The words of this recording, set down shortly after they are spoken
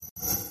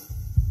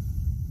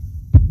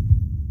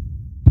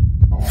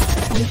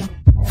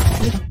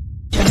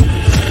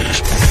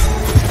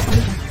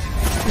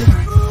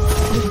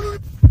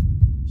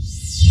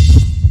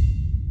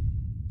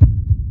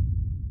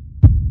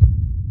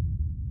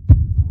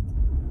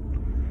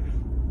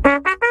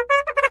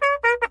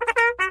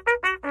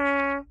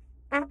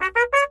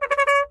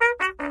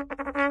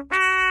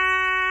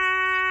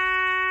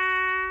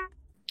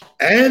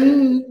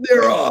And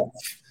they're off.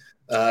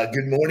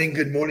 Good morning,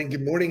 good morning,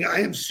 good morning.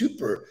 I am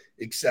super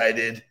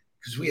excited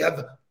because we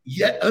have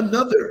yet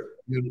another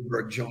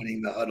Newberg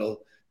joining the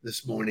huddle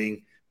this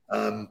morning.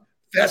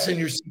 Fasten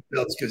your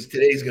seatbelts because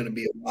today's going to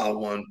be a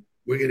wild one.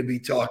 We're going to be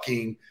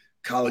talking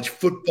college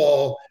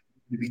football.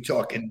 We're going to be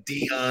talking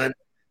Deion.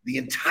 The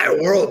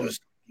entire world was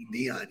talking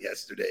Deion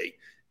yesterday.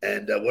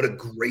 And what a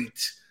great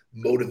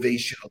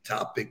motivational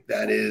topic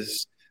that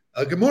is.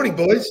 Good morning,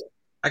 boys.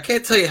 I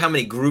can't tell you how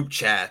many group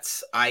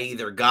chats I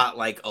either got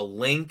like a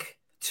link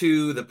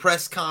to the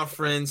press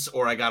conference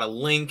or I got a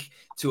link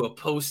to a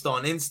post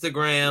on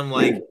Instagram.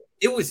 Like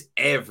it was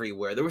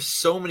everywhere. There were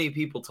so many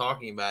people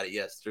talking about it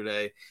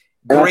yesterday.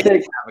 Great to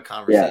have a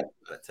conversation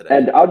about it today.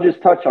 And I'll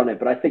just touch on it,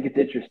 but I think it's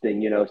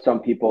interesting. You know, some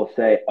people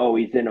say, oh,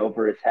 he's in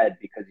over his head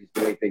because he's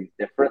doing things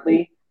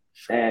differently.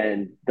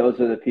 And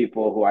those are the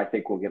people who I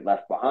think will get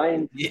left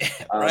behind. Yeah,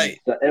 right.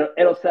 So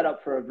it'll set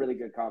up for a really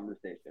good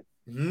conversation.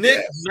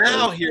 Nick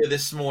Mao here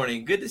this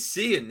morning. Good to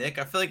see you, Nick.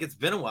 I feel like it's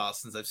been a while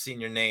since I've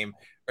seen your name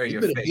or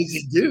your face. He's been a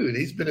busy dude.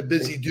 He's been a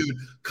busy dude.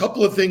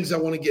 Couple of things I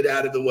want to get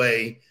out of the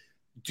way.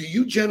 Do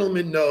you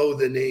gentlemen know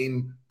the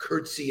name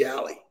Kirstie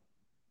Alley?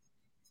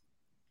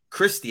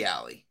 Kirstie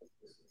Alley.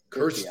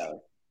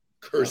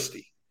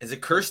 Kirstie. Is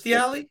it Kirstie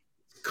Alley?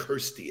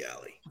 Kirstie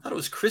Alley. I thought it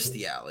was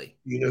Kirstie Alley.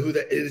 You know who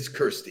that is?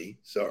 Kirstie.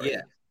 Sorry.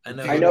 Yeah, I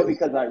know. I know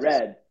because I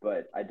read,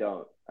 but I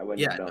don't. I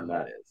wouldn't have known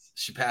that.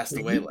 She passed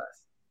away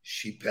last.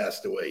 She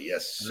passed away,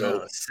 yes.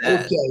 So I'll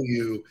tell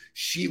you,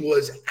 she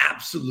was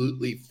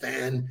absolutely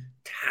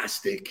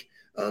fantastic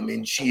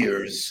in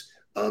Cheers.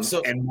 And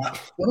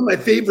one of my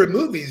favorite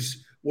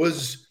movies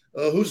was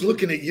Who's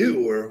Looking at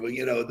You? Or,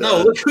 you know,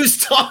 Look Who's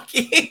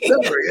Talking.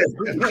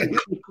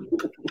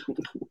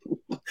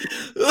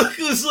 Look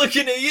who's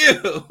looking at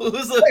you.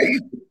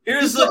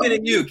 Here's looking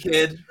at you,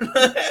 kid.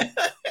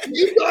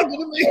 You talking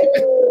to me?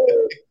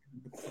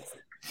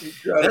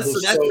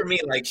 That's for me.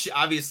 Like, she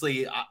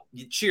obviously,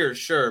 Cheers,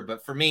 sure,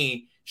 but for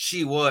me,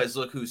 she was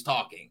Look Who's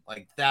Talking.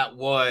 Like, that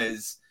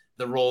was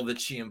the role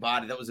that she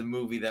embodied. That was a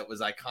movie that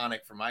was iconic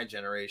for my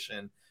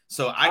generation.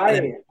 So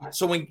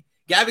so when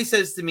Gabby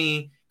says to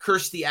me,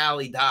 Kirstie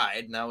Alley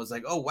died, and I was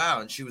like, oh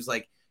wow, and she was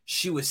like,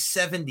 she was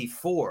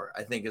 74,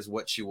 I think is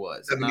what she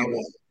was. 71. And I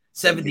was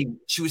 70.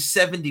 She was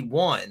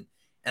 71,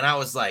 and I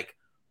was like,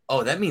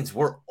 oh, that means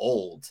we're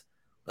old.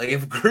 Like,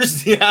 if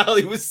Kirstie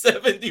Alley was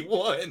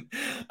 71,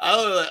 I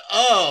was like,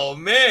 oh,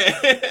 man.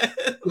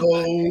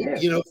 So,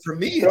 you know, for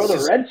me, throw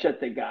the wrench at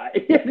the guy.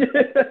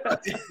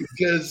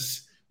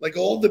 Because, like,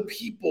 all the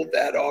people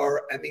that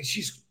are, I mean,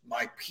 she's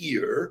my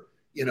peer,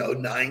 you know,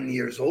 9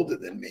 years older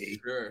than me.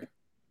 Sure.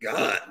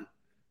 Gone.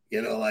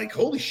 You know, like,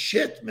 holy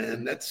shit,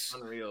 man. That's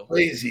unreal.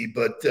 Crazy.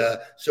 But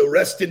so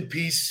rest in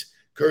peace,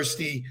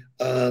 Kirstie.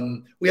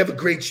 We have a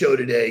great show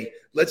today.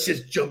 Let's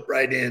just jump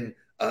right in.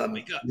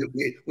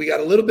 We got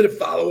a little bit of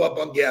follow-up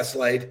on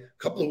Gaslight, a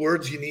couple of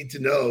words you need to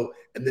know,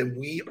 and then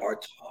we are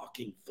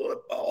talking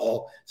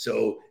football.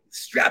 So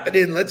strap it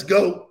in. Let's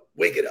go.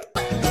 Wake it up.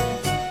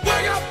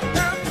 Wake up,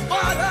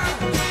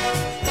 everybody.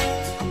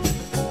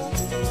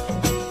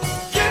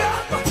 Get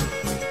up,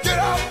 get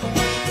up,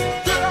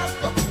 get up,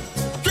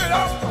 get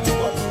up.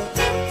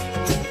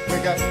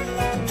 Wake up.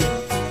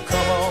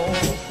 Come on,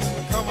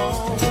 come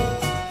on.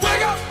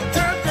 Wake up,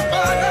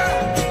 everybody.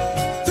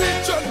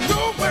 Teach a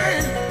new way.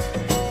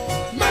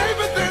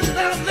 Maybe then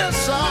they'll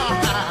listen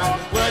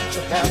what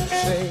you have to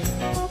say.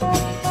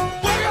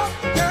 Wake up,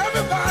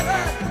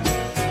 everybody.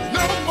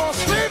 No more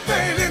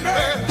sleeping in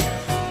bed.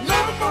 No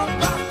more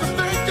about to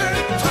thinking,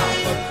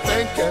 time of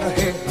thinking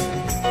ahead.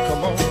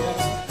 Come on.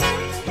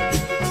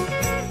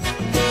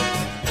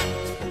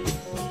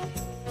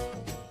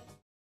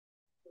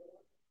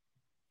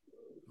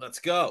 Let's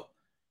go.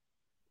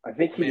 I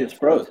think he just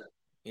froze.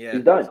 Yeah,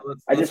 he's done. So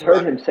I just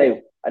heard him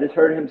say,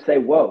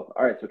 "Whoa!"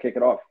 All right, so kick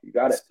it off. You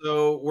got it.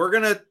 So we're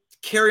gonna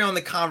carry on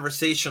the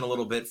conversation a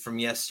little bit from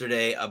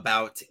yesterday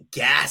about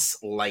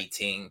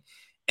gaslighting,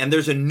 and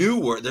there's a new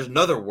word. There's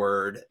another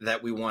word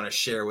that we want to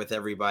share with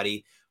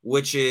everybody,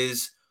 which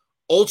is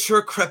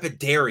ultra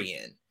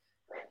crepidarian.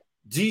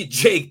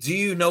 Jake, do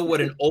you know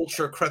what an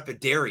ultra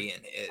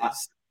crepidarian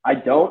is? I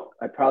don't.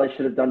 I probably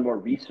should have done more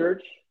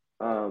research.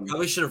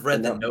 Probably should have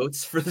read the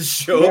notes for the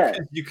show. Yeah,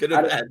 you could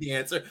have had the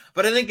answer,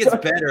 but I think it's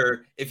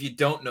better if you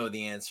don't know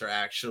the answer.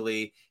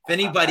 Actually, if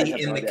anybody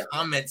in the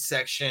comment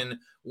section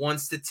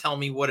wants to tell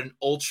me what an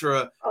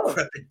ultra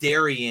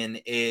crepidarian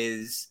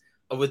is,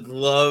 I would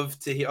love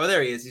to hear. Oh,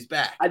 there he is. He's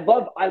back. I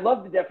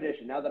love the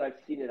definition. Now that I've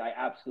seen it, I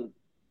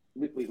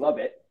absolutely love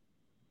it.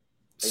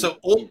 So,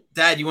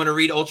 Dad, you want to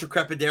read ultra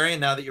crepidarian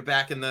now that you're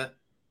back in the?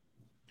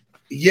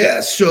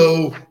 Yeah.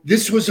 So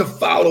this was a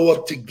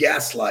follow-up to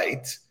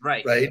Gaslight.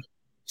 Right. Right.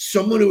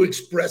 someone who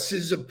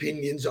expresses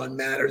opinions on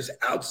matters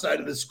outside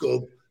of the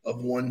scope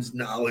of one's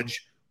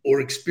knowledge or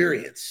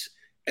experience.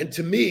 And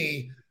to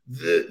me,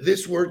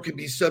 this word could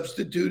be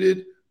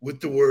substituted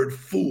with the word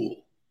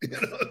fool.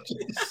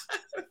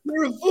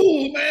 You're a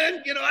fool,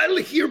 man.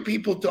 I hear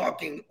people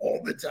talking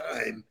all the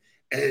time,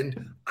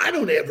 and I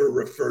don't ever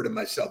refer to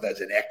myself as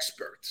an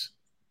expert,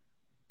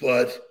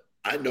 but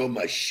I know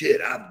my shit.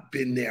 I've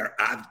been there.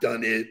 I've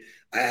done it.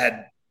 I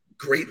had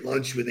great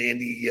lunch with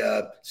Andy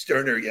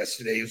Sterner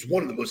yesterday. He was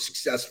one of the most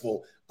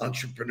successful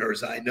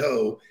entrepreneurs I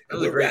know. That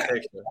was a great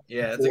picture.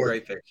 Yeah, that's a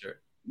great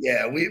picture.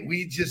 Yeah,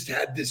 we just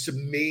had this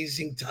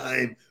amazing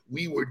time.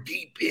 We were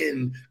deep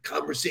in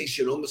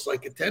conversation, almost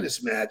like a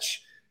tennis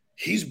match.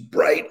 He's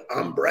bright,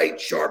 I'm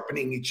bright,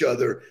 sharpening each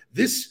other.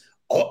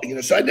 So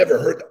I never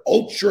heard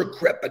ultra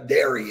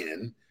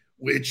crepidarian,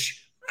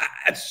 which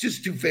that's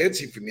just too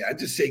fancy for me. I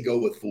just say go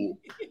with fool.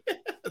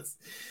 Yes.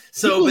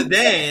 So, but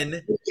then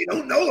they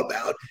don't know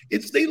about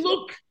they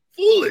look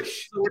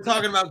foolish. So we're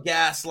talking about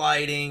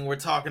gaslighting. We're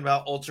talking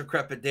about ultra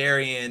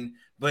crepidarian.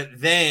 But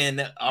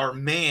then our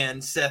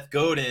man Seth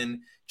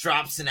Godin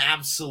drops an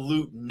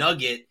absolute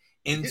nugget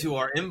into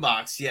our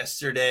inbox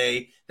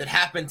yesterday that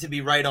happened to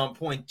be right on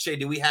point. Shay,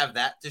 do we have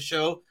that to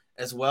show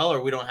as well,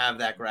 or we don't have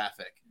that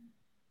graphic?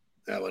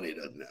 That one he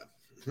doesn't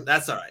have.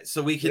 That's all right.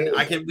 So we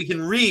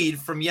can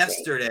read from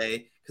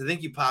yesterday, because I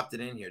think you popped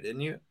it in here,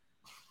 didn't you?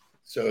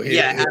 So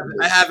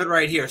I have it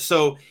right here.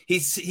 So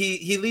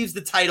he leaves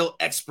the title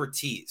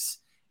expertise,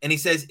 and he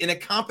says, in a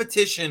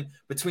competition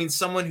between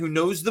someone who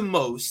knows the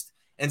most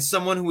and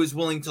someone who is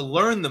willing to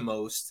learn the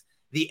most,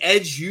 the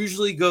edge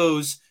usually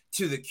goes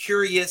to the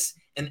curious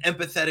and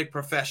empathetic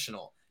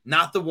professional,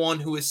 not the one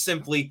who is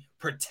simply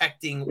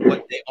protecting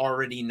what they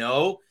already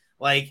know.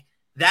 Like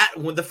that,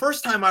 when the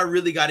first time I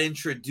really got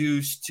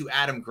introduced to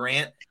Adam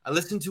Grant, I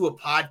listened to a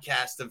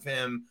podcast of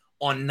him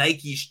on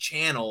Nike's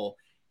channel,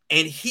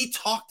 and he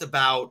talked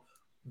about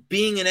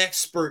being an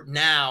expert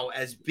now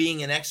as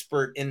being an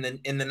expert in the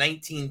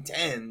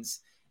 1910s,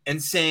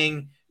 and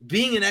saying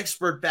being an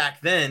expert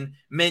back then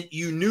meant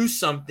you knew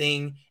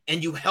something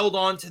and you held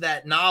on to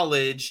that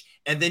knowledge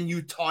and then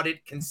you taught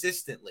it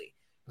consistently.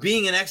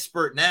 Being an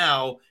expert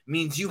now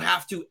means you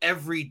have to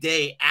every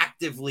day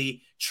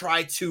actively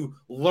try to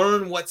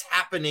learn what's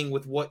happening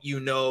with what you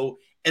know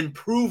and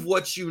prove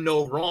what you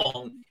know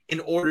wrong in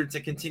order to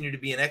continue to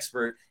be an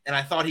expert. And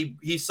I thought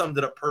he summed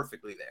it up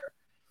perfectly there.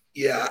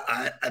 Yeah,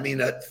 I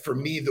mean, for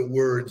me, the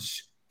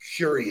words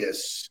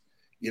curious,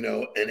 and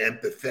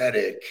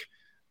empathetic,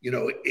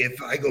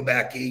 if I go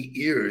back 9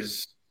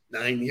 years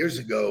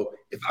ago,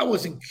 if I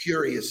wasn't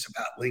curious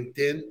about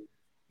LinkedIn,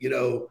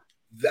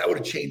 that would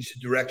have changed the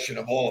direction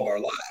of all of our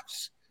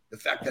lives. The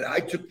fact that I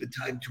took the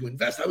time to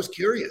invest, I was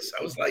curious.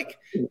 I was like,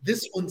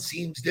 this one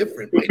seems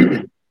different. Wait a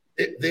minute.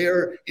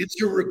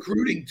 It's a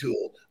recruiting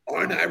tool.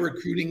 Aren't I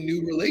recruiting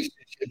new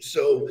relationships?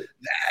 So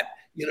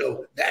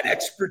that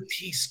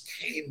expertise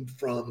came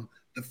from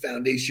the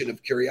foundation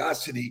of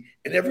curiosity.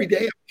 And every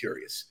day I'm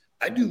curious.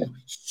 I do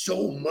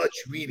so much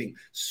reading,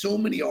 so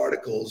many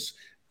articles.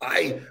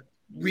 I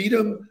read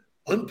them,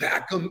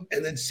 unpack them,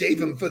 and then save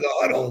them for the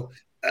huddle.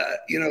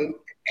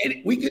 And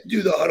we could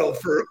do the huddle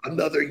for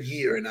another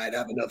year and I'd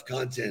have enough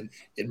content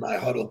in my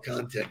huddle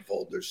content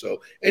folder.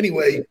 So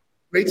anyway,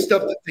 great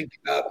stuff to think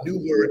about.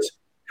 New words.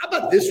 How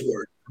about this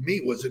word? For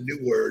me, was a new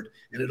word,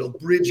 and it'll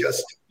bridge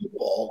us to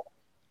football.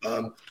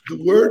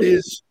 The word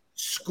is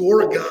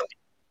scoregami.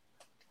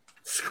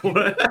 You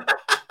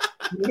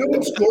know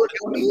what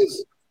scoregami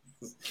is?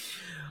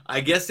 I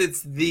guess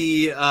it's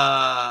the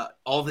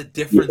all the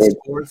different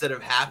scores that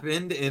have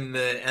happened in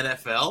the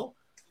NFL.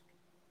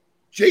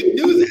 Jake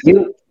knew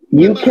that.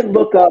 You can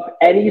look up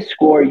any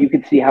score. You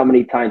can see how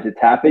many times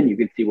it's happened. You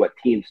can see what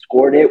team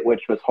scored it,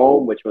 which was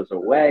home, which was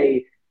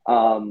away.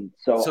 So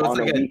it's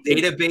like a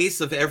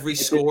database of every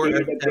score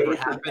that ever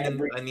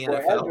happened in the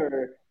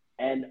NFL.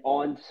 And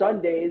on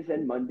Sundays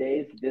and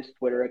Mondays, this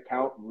Twitter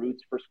account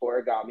roots for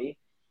scoregami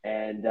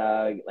and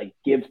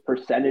gives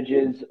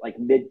percentages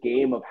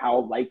mid-game of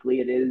how likely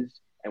it is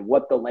and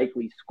what the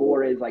likely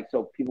score is.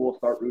 So people will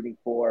start rooting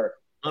for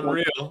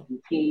Unreal.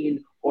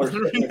 17 or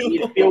we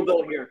need a field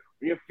goal here.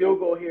 We need a field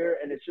goal here,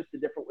 and it's just a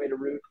different way to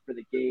root for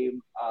the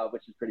game,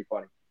 which is pretty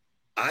funny.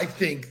 I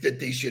think that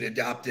they should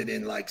adopt it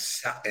in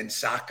in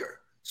soccer.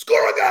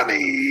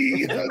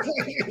 Scoregami!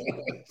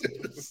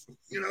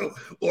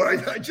 Or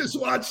I just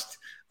watched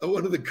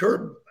one of the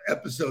Curb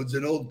episodes,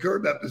 an old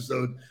Curb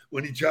episode,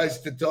 when he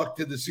tries to talk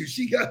to the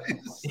sushi guys.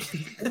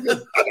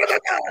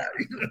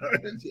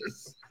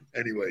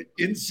 Anyway,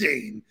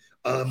 insane.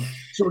 So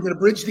we're going to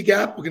bridge the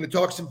gap. We're going to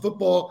talk some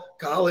football,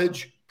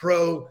 college,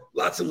 pro,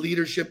 lots of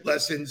leadership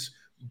lessons.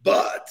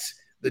 But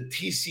the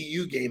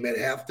TCU game at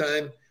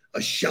halftime,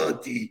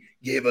 Ashanti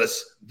gave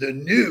us the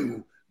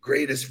new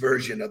greatest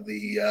version of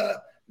the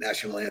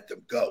national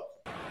anthem. Go.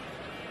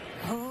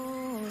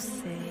 Oh,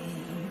 say,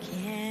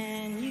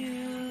 can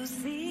you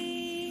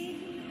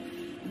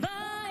see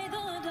by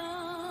the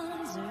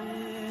dawn's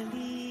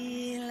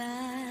early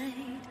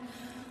light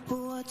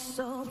what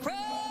so proudly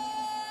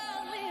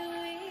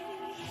we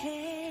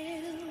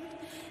hailed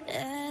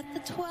the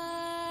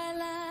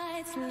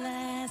twilight's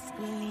last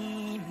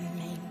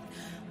gleaming,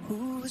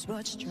 whose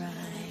broad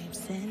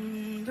stripes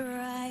and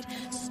bright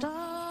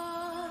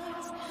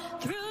stars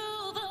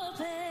through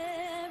the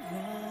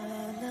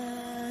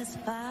perilous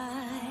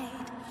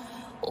fight,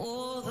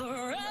 all the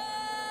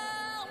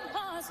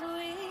ramparts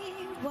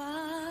we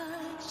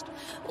watched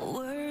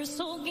were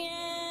so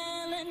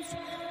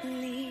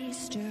gallantly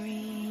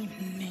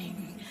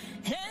streaming,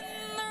 and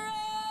the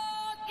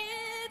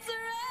rockets'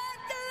 red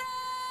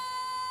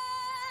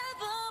glare,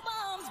 the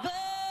bombs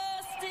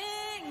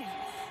bursting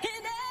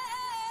in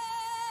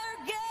air,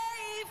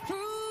 gave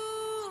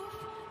proof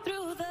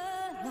through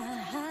the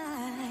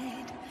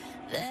night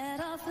that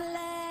our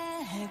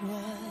flag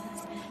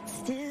was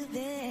still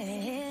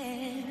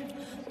there.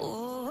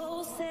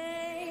 Oh,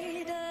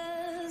 say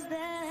does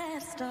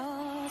that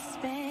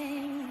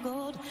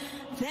star-spangled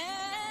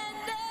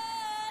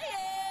banner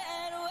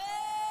yet wave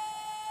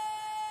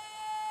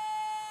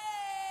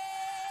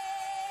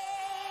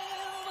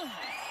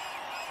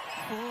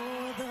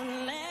for the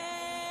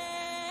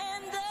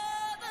land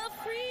of the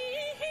free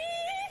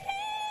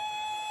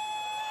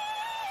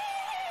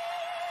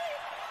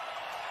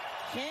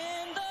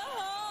and the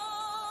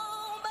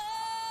home of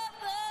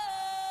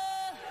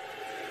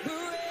the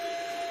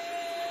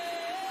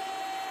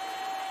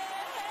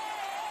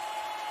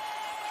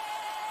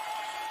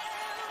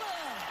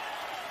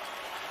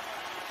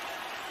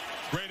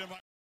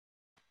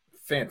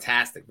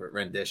Fantastic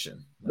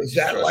rendition. Does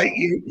that light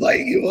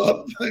you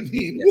up? I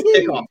mean, Yes, woo.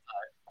 kickoff time.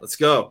 Let's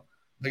go.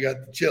 I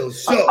got the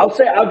chills. So I'll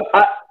say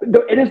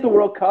it is the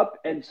World Cup,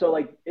 and so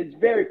like it's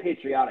very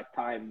patriotic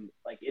time,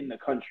 like in the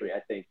country. I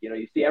think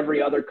you see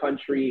every other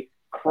country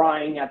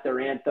crying at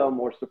their anthem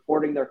or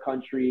supporting their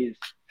countries.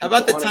 How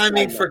about the On a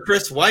timing side for note.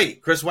 Chris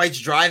White? Chris White's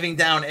driving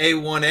down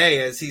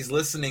A1A as he's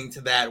listening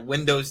to that,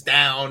 windows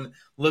down,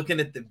 looking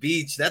at the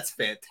beach. That's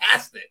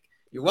fantastic.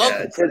 You're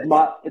welcome.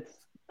 It's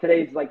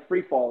today's like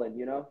free falling,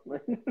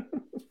 Right.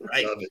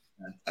 I love it.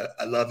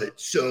 I love it.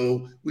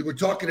 So we were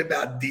talking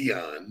about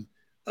Dion.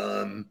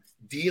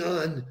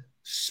 Dion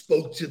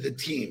spoke to the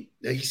team.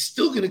 Now he's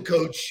still going to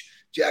coach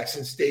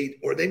Jackson State,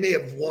 or they may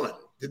have won.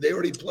 Did they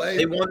already play?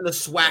 They won the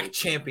SWAC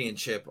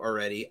championship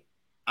already.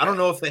 I don't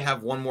know if they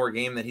have one more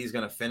game that he's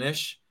going to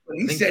finish.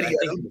 He said he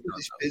had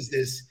unfinished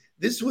business.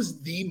 This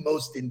was the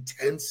most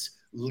intense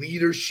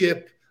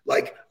leadership.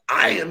 Like,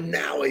 I am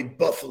now a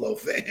Buffalo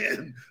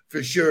fan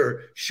for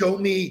sure. Show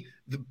me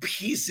the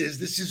pieces.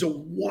 This is a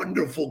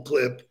wonderful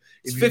clip.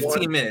 It's If you 15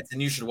 want, minutes,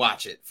 and you should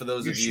watch it for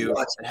those you of should you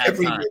watch that have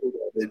every time. minute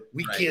of it.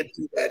 We Right. can't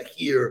do that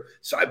here.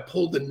 So I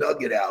pulled the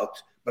nugget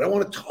out, but I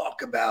want to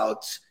talk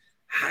about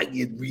how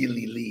you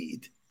really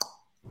lead.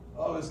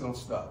 All this gonna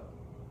stop.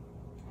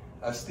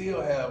 I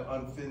still have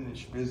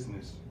unfinished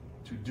business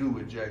to do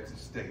at Jackson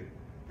State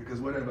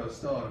because whatever I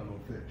start, I'm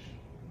gonna finish.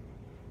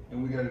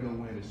 And we gotta go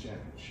win this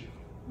championship.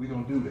 We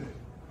gonna do that.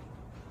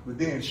 But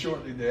then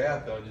shortly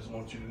thereafter, I just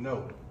want you to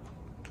know,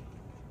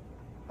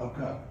 I'm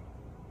coming.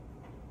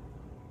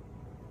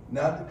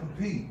 Not to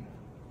compete,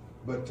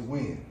 but to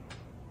win.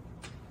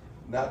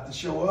 Not to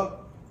show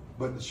up,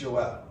 but to show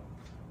out.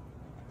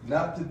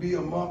 Not to be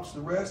amongst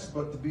the rest,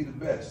 but to be the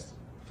best.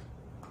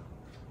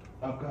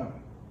 I'm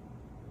coming.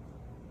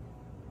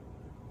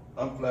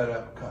 I'm flat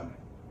out coming.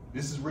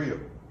 This is real.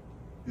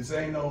 This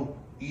ain't no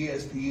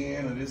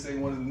ESPN or this ain't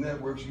one of the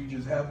networks you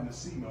just happen to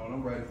see me on.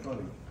 I'm right in front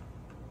of you.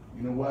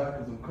 You know why?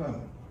 Because I'm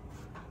coming.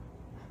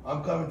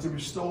 I'm coming to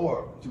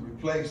restore, to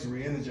replace, to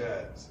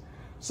re-energize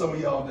some of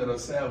y'all that are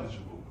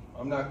salvageable.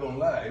 I'm not gonna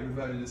lie.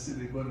 Everybody that's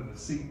sitting there butt in the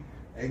seat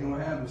ain't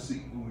gonna have a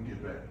seat when we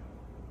get back.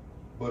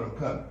 But I'm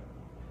coming.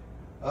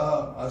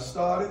 I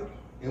started,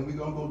 and we're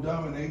gonna go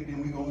dominate,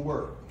 then we're gonna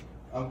work.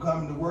 I'm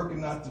coming to work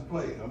and not to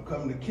play. I'm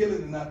coming to kill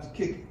it and not to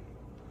kick it.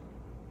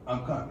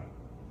 I'm coming.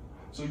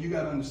 So you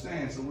gotta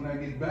understand, so when I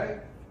get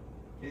back,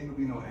 ain't gonna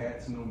be no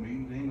hats, no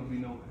meetings, ain't gonna be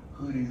no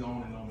hoodies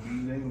on and no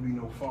meetings, ain't gonna be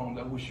no phones.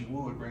 I wish you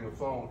would bring a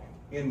phone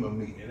in my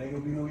meeting. It ain't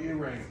gonna be no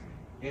earrings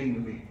in the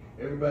meeting.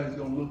 Everybody's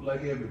gonna look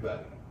like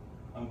everybody.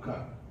 I'm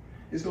coming.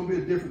 It's gonna be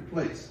a different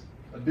place,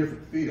 a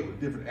different feel, a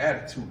different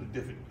attitude, a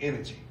different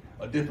energy,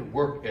 a different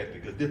work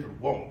ethic, a different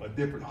want, a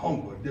different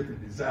hunger, a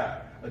different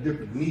desire, a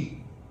different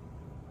need,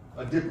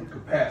 a different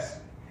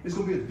capacity. It's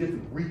gonna be a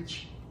different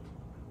reach.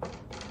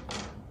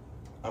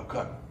 I'm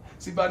coming.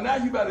 See, by now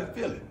you gotta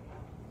feel it.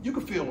 You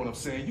can feel what I'm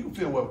saying. You can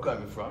feel where I'm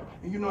coming from.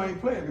 And you know I ain't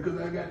playing because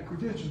I got the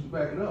credentials to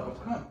back it up. I'm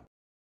coming.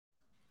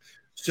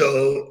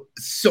 So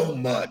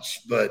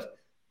much, but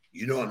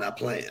I'm not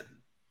playing.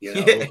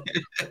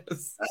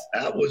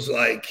 That was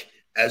like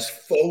as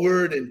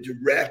forward and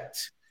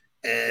direct,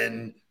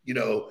 and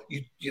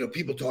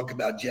people talk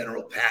about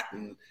General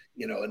Patton,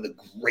 and the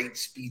great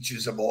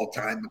speeches of all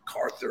time,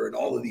 MacArthur, and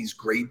all of these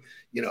great,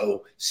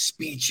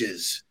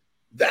 speeches.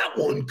 That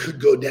one could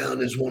go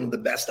down as one of the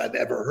best I've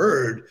ever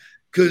heard,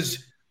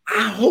 because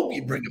I hope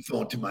you bring a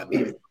phone to my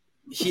meeting.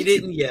 He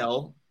didn't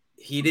yell.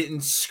 He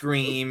didn't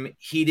scream.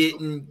 He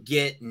didn't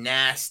get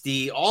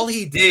nasty. All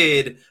he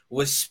did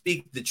was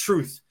speak the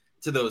truth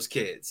to those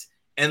kids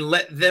and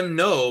let them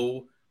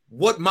know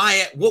what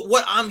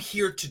I'm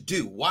here to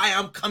do, why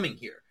I'm coming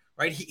here,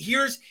 right?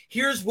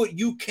 Here's what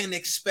you can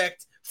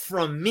expect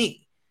from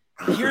me.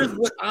 Here's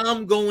what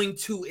I'm going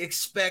to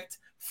expect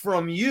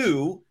from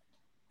you.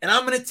 And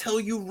I'm going to tell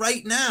you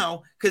right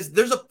now, because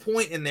there's a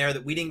point in there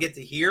that we didn't get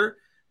to hear,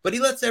 but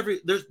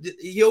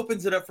he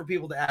opens it up for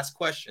people to ask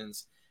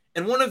questions.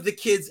 And one of the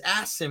kids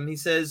asks him, he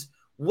says,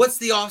 what's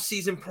the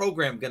off-season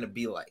program going to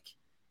be like?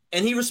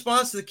 And he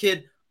responds to the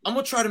kid, I'm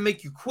going to try to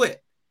make you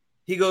quit.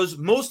 He goes,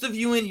 most of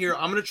you in here,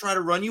 I'm going to try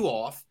to run you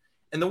off.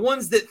 And the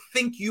ones that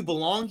think you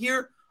belong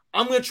here,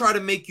 I'm going to try to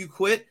make you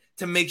quit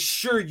to make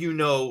sure you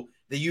know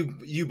that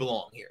you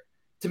belong here,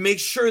 to make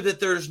sure that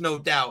there's no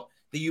doubt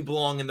that you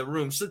belong in the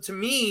room. So to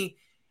me,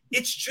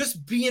 it's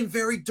just being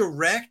very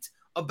direct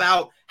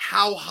about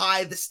how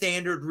high the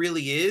standard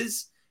really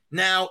is.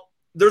 Now,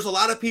 there's a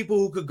lot of people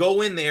who could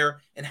go in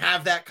there and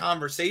have that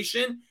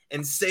conversation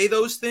and say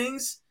those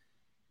things.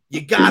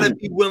 You got to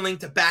be willing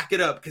to back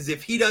it up, because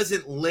if he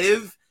doesn't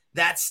live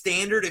that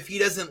standard, if he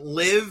doesn't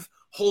live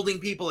holding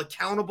people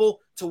accountable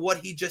to what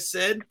he just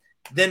said,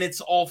 then it's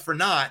all for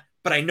naught.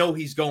 But I know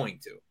he's going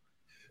to.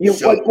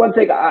 One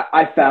thing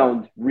I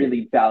found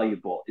really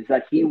valuable is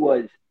that he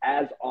was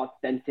as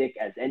authentic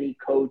as any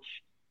coach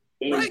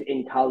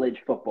in college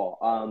football.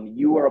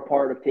 You were a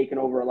part of taking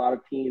over a lot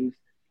of teams.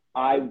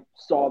 I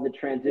saw the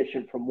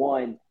transition from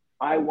one.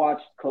 I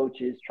watched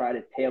coaches try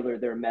to tailor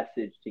their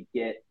message to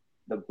get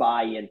the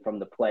buy-in from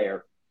the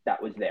player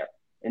that was there,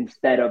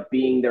 instead of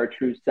being their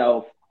true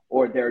self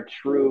or their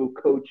true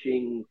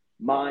coaching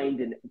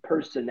mind and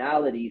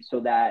personality,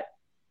 so that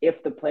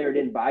if the player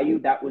didn't buy you,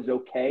 that was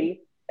okay.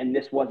 And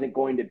this wasn't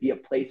going to be a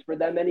place for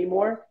them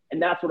anymore.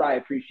 And that's what I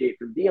appreciate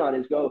from Deion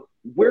is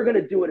we're going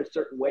to do it a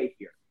certain way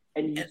here.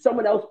 And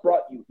someone else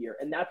brought you here,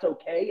 and that's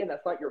okay. And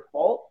that's not your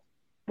fault.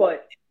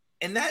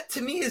 And that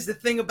to me is the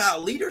thing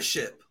about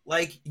leadership.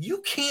 Like,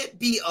 you can't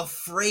be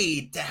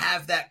afraid to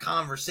have that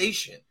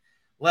conversation.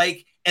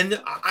 Like,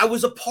 and I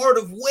was a part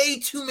of way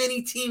too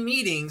many team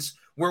meetings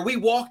where we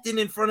walked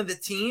in front of the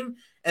team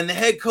and the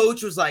head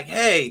coach was like,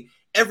 hey,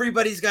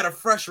 everybody's got a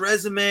fresh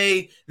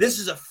resume. This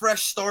is a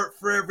fresh start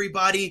for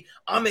everybody.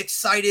 I'm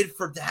excited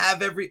to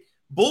have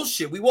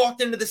bullshit. We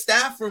walked into the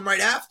staff room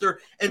right after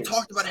and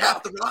talked about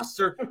half the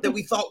roster that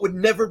we thought would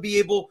never be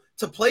able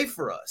to play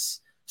for us.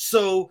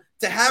 So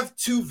to have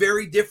two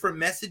very different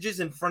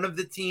messages in front of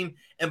the team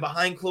and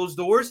behind closed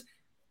doors,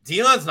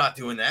 Deion's not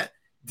doing that.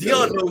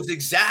 Deion knows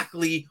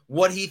exactly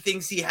what he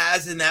thinks he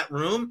has in that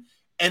room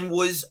and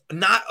was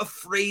not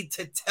afraid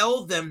to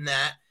tell them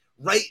that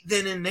right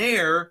then and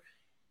there.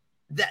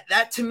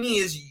 That to me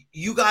is,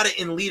 you got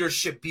to, in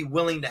leadership, be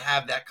willing to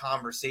have that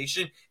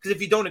conversation, because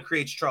if you don't, it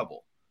creates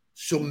trouble.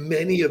 So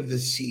many of the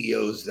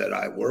CEOs that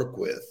I work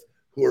with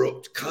who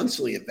are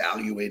constantly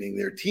evaluating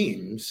their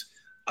teams,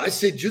 I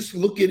say, just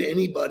look at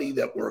anybody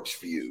that works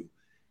for you.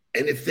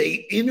 And if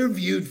they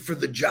interviewed for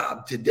the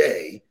job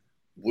today,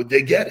 would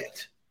they get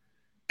it?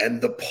 And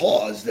the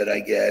pause that I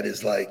get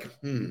is like,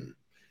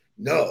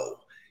 no,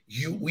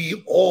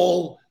 we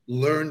all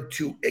learn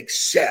to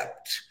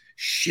accept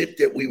shit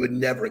that we would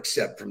never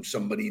accept from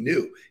somebody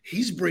new.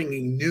 He's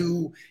bringing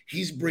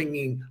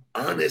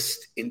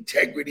honest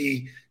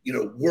integrity,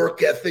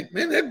 work ethic.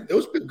 Man,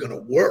 those people are going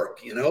to work,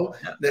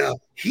 Now,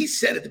 he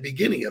said at the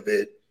beginning of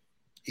it,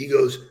 he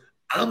goes,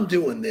 I'm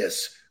doing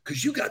this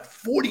because you got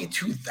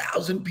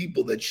 42,000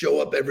 people that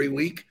show up every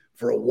week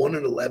for a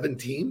 1-11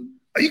 team.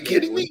 Are you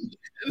kidding me?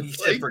 He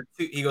said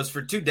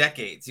for 2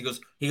 decades. He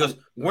goes,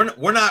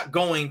 we're not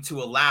going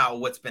to allow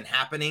what's been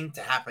happening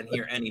to happen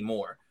here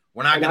anymore.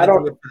 We're not going to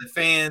do it for the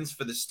fans,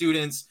 for the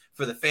students,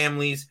 for the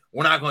families.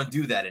 We're not going to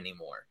do that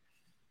anymore.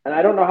 And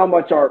I don't know how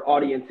much our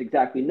audience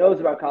exactly knows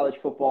about college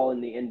football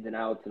and the ins and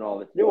outs and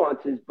all of its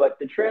nuances, but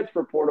the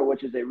transfer portal,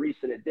 which is a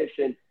recent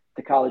addition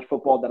to college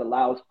football that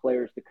allows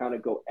players to kind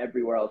of go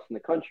everywhere else in the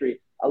country,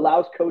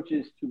 allows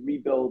coaches to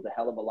rebuild a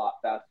hell of a lot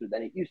faster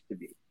than it used to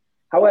be.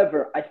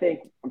 However,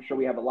 I'm sure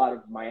we have a lot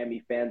of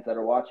Miami fans that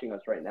are watching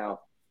us right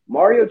now.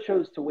 Mario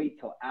chose to wait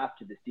till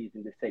after the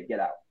season to say, get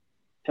out.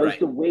 Chose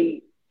to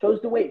wait,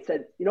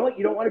 said, you know what?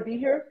 You don't want to be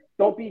here?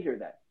 Don't be here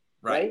then.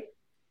 Right?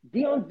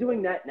 Deion's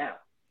doing that now.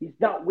 He's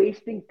not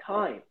wasting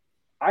time.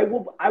 I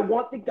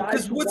want the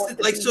guys who want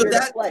to be here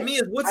to play. To me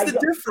is, what's the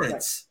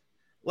difference?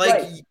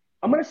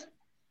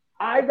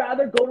 I'd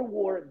rather go to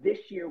war this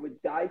year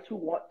with guys who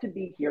want to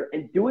be here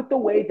and do it the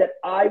way that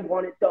I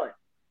want it done.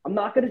 I'm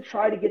not going to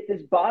try to get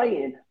this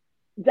buy-in.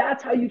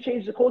 That's how you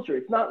change the culture.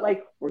 It's not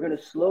like we're going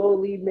to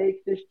slowly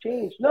make this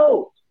change.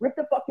 No, rip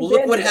the fucking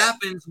look what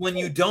happens when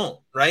you don't,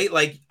 right?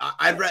 Like,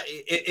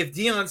 if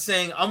Deion's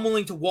saying, I'm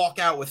willing to walk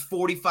out with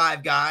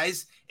 45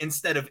 guys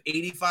instead of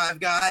 85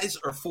 guys,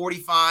 or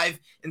 45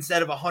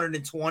 instead of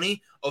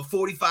 120, or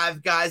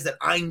 45 guys that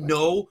I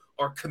know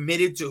are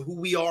committed to who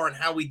we are and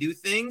how we do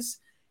things,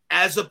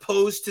 as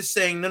opposed to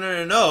saying,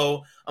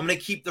 no, I'm going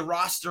to keep the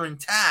roster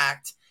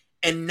intact,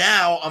 and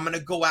now I'm going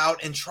to go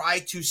out and try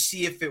to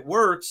see if it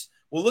works.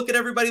 Well, look at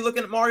everybody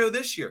looking at Mario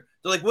this year.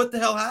 They're like, what the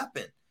hell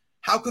happened?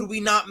 How could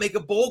we not make a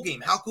bowl game?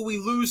 How could we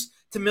lose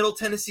to Middle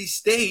Tennessee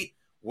State?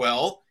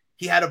 Well,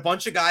 He had a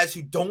bunch of guys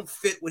who don't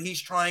fit what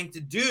he's trying to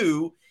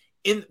do,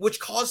 which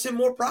causes him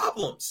more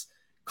problems,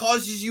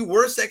 causes you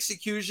worse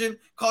execution,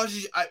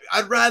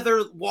 I'd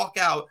rather walk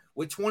out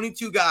with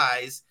 22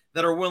 guys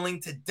that are willing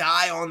to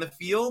die on the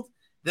field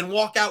than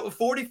walk out with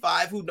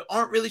 45 who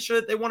aren't really sure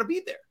that they want to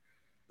be there.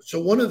 So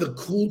one of the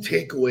cool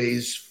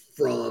takeaways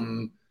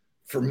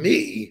for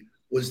me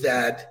was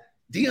that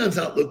Deion's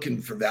not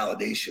looking for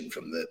validation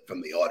from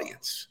the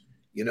audience,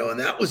 and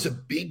that was a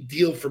big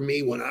deal for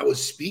me when I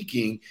was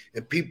speaking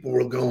and people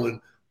were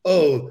going,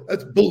 "Oh,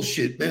 that's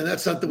bullshit, man.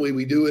 That's not the way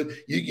we do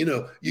it.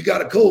 You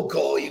got a cold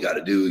call, you got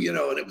to do,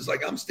 and it was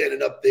like, I'm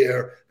standing up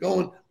there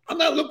going, I'm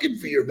not looking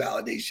for your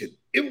validation.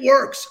 It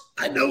works.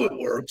 I know it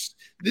works.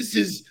 This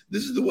is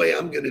the way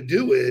I'm going to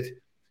do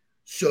it.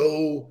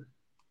 So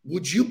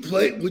would you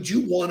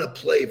want to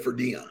play for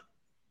Deion?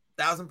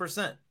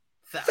 1,000%.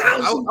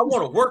 I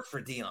want to work for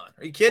Deion.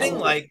 Are you kidding?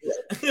 Like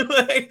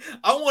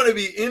I want to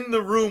be in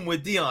the room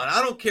with Deion.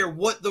 I don't care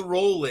what the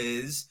role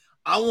is.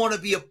 I want to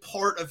be a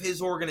part of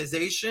his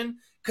organization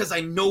because I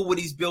know what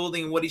he's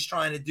building and what he's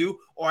trying to do,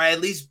 or I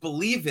at least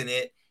believe in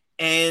it.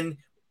 And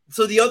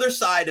so the other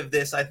side of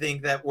this, I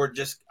think that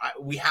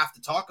we have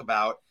to talk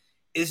about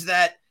is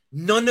that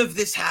none of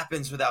this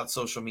happens without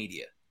social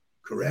media.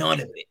 Correct.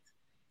 None of it.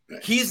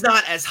 Right. He's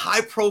not as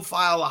high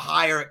profile a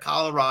hire at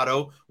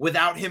Colorado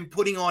without him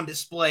putting on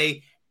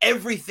display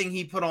everything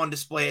he put on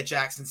display at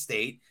Jackson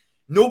State.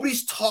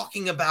 Nobody's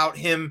talking about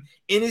him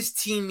in his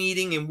team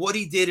meeting and what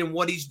he did and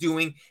what he's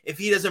doing if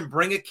he doesn't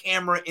bring a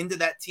camera into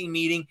that team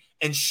meeting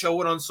and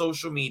show it on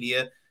social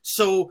media.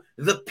 So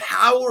the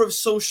power of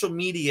social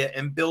media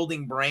and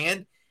building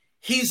brand,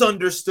 he's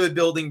understood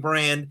building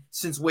brand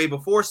since way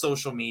before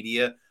social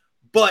media,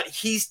 but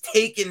he's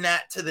taken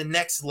that to the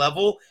next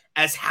level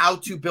as how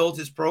to build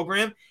his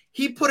program.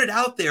 He put it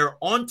out there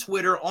on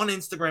Twitter, on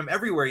Instagram,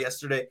 everywhere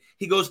yesterday.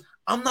 He goes,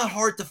 I'm not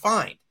hard to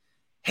find.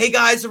 Hey,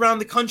 guys around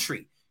the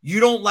country, you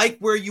don't like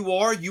where you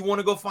are. You want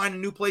to go find a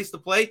new place to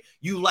play.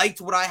 You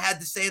liked what I had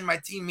to say in my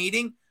team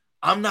meeting.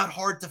 I'm not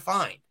hard to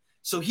find.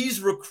 So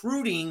he's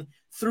recruiting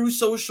through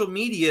social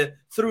media,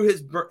 through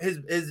his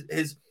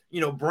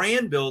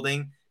brand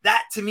building.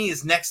 That to me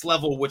is next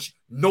level, which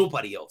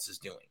nobody else is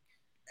doing.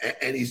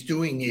 And he's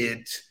doing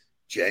it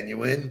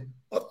genuine,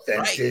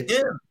 authentic.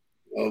 Right,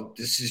 yeah.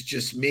 This is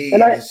just me.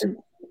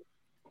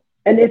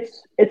 And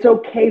it's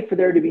okay for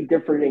there to be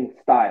differing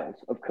styles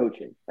of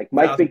coaching. Like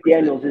Mike 1,000%.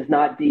 McDaniels is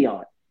not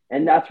Deion.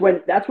 And that's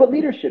what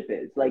leadership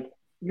is. Like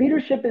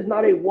leadership is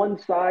not a one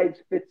size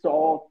fits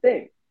all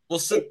thing.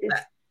 Well,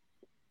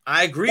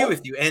 I agree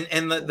with you.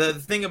 And the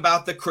thing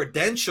about the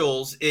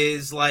credentials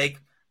is like,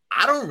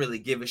 I don't really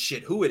give a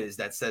shit who it is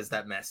that says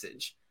that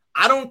message.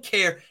 I don't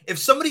care if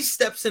somebody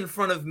steps in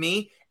front of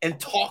me and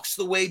talks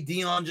the way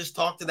Deion just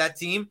talked to that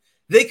team.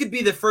 They could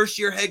be the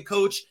first-year head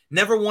coach,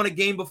 never won a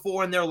game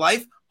before in their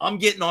life. I'm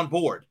getting on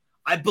board.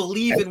 I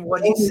believe in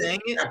what he's saying.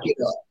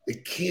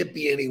 It can't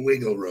be any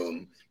wiggle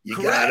room. You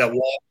Correct. gotta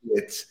walk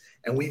it.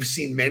 And we've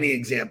seen many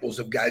examples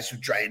of guys who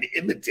try and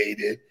imitate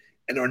it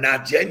and are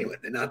not genuine.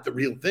 They're not the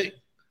real thing.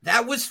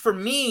 That was for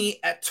me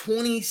at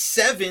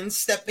 27,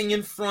 stepping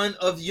in front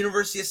of the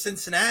University of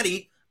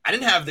Cincinnati. I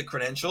didn't have the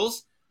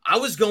credentials. I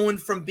was going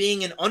from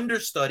being an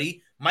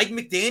understudy. Mike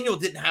McDaniel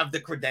didn't have the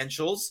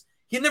credentials.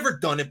 He had never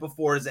done it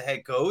before as a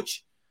head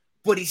coach,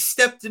 but he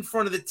stepped in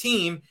front of the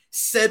team,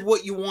 said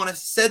what you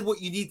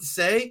need to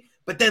say,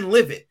 but then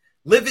live it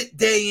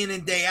day in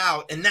and day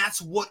out. And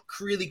that's what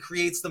really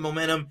creates the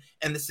momentum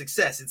and the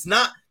success. It's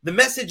not, the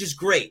message is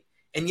great.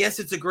 And yes,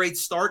 it's a great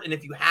start. And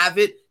if you have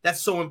it,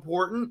 that's so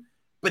important.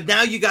 But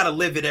now you got to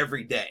live it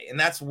every day. And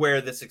that's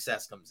where the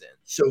success comes in.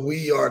 So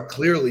we are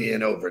clearly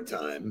in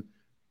overtime.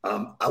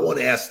 I want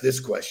to ask this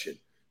question.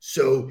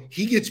 So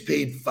he gets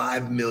paid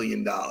 $5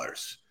 million,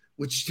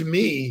 which to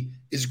me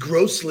is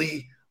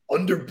grossly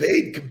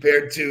underpaid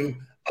compared to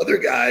other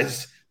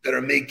guys that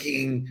are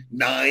making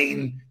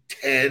 9,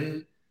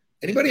 10.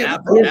 Anybody?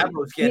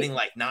 Dabo's getting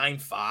like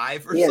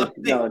 9.5 or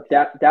something. No,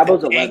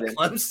 Dabo's 11.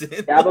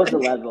 Clemson. Dabo's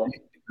 11.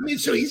 I mean,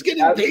 so he's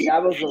getting paid.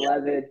 Dabo's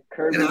 11.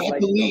 Kirby's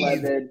like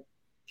 11.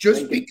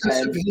 Just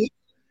because of him,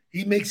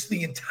 he makes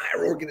the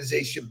entire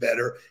organization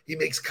better. He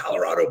makes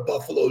Colorado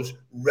Buffaloes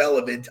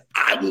relevant.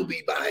 I will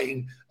be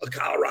buying a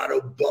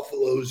Colorado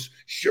Buffaloes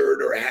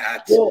shirt or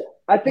hat. Well,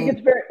 I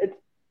think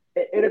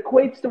it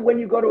equates to when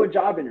you go to a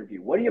job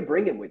interview. What are you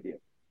bringing with you?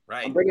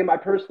 Right. I'm bringing my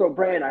personal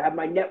brand. I have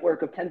my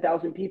network of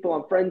 10,000 people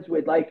I'm friends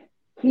with. Like,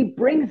 he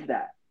brings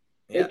that.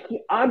 Yeah.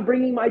 I'm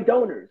bringing my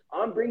donors.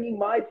 I'm bringing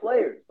my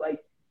players. Like,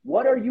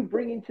 what are you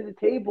bringing to the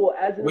table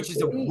as an Which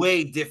is a employee?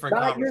 way different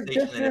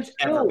conversation than it's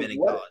ever been in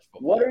college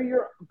football.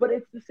 But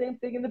it's the same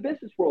thing in the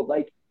business world.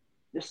 Like,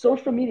 the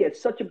social media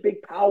is such a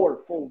big,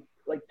 powerful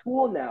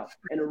tool now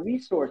and a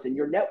resource, and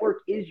your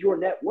network is your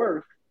net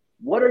worth.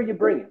 What are you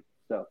bringing?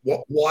 So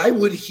why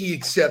would he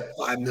accept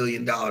 $5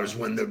 million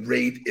when the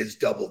rate is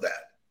double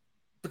that?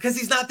 Because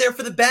he's not there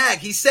for the bag.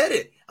 He said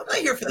it. I'm not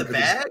here for the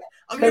bag.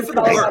 I'm here for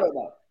the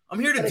work. I'm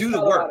here to do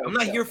the work. I'm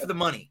not here for the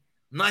money.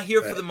 I'm not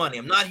here for the money.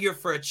 I'm not here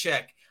for a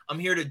check. I'm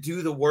here to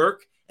do the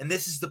work. and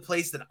this is the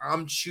place that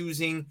I'm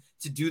choosing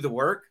to do the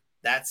work,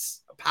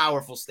 that's a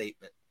powerful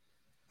statement.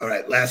 All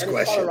right, last And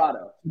it's question.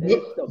 Colorado.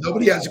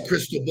 Nobody has a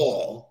crystal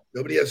ball.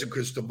 Nobody has a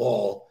crystal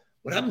ball.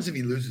 What happens if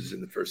he loses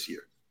in the first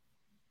year?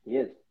 He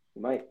is. He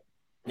might.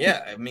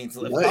 Yeah, I mean, it's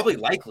probably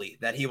likely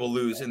that he will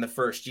lose in the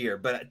first year.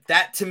 But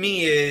that to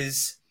me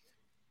is,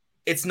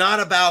 it's not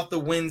about the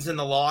wins and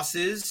the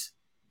losses.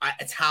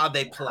 It's how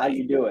they play. How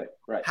you do it,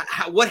 right?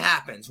 What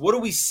happens? What do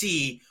we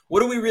see? What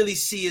do we really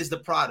see as the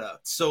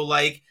product? So,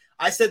 like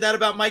I said that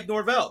about Mike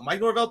Norvell. Mike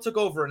Norvell took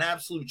over an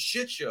absolute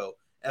shit show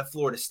at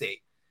Florida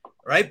State,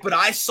 right? But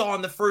I saw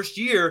in the first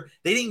year,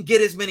 they didn't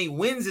get as many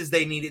wins as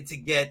they needed to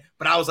get.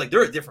 But I was like,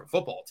 they're a different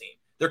football team.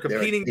 They're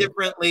competing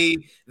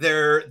differently.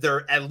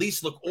 They're at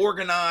least look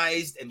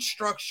organized and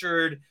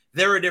structured.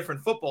 They're a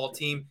different football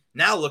team.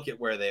 Now look at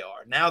where they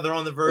are. Now they're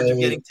on the verge of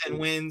getting 10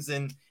 wins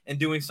and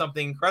doing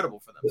something incredible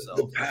for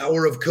themselves. The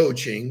power of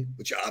coaching,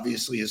 which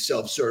obviously is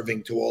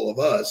self-serving to all of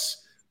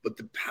us, but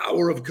the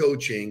power of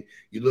coaching,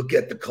 you look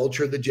at the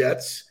culture of the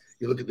Jets,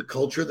 you look at the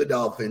culture of the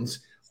Dolphins.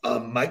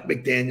 Mike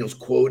McDaniel's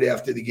quote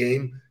after the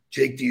game,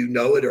 Jake, do you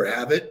know it or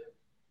have it?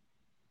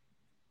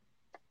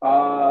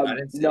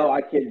 No,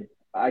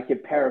 I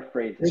could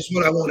paraphrase it. Here's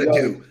what I want to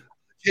do.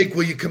 Jake,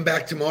 will you come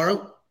back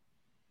tomorrow?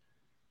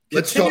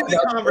 Let's talk about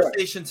the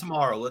conversation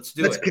tomorrow. Let's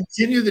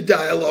continue the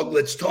dialogue.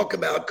 Let's talk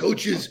about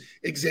coaches'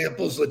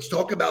 examples. Let's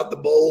talk about the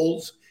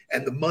bowls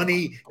and the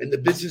money and the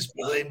business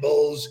behind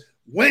bowls.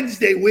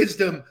 Wednesday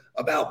wisdom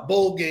about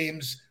bowl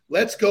games.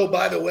 Let's go.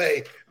 By the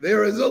way,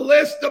 there is a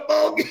list of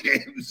bowl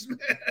games,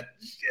 man.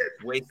 Shit.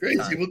 Wait,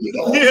 crazy. We'll do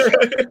the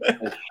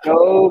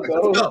whole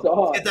show.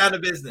 Go. Get down to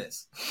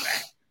business.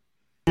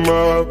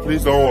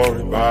 Please don't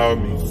worry about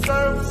me.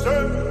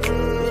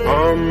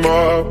 I'm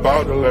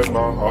about to let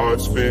my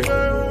heart speak.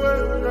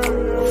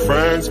 My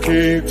friends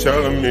keep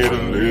telling me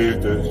to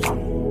leave this.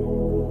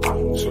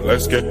 So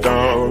let's get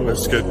down to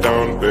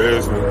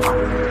business.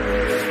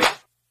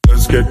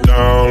 Let's get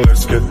down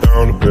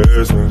to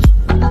business.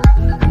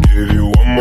 Give you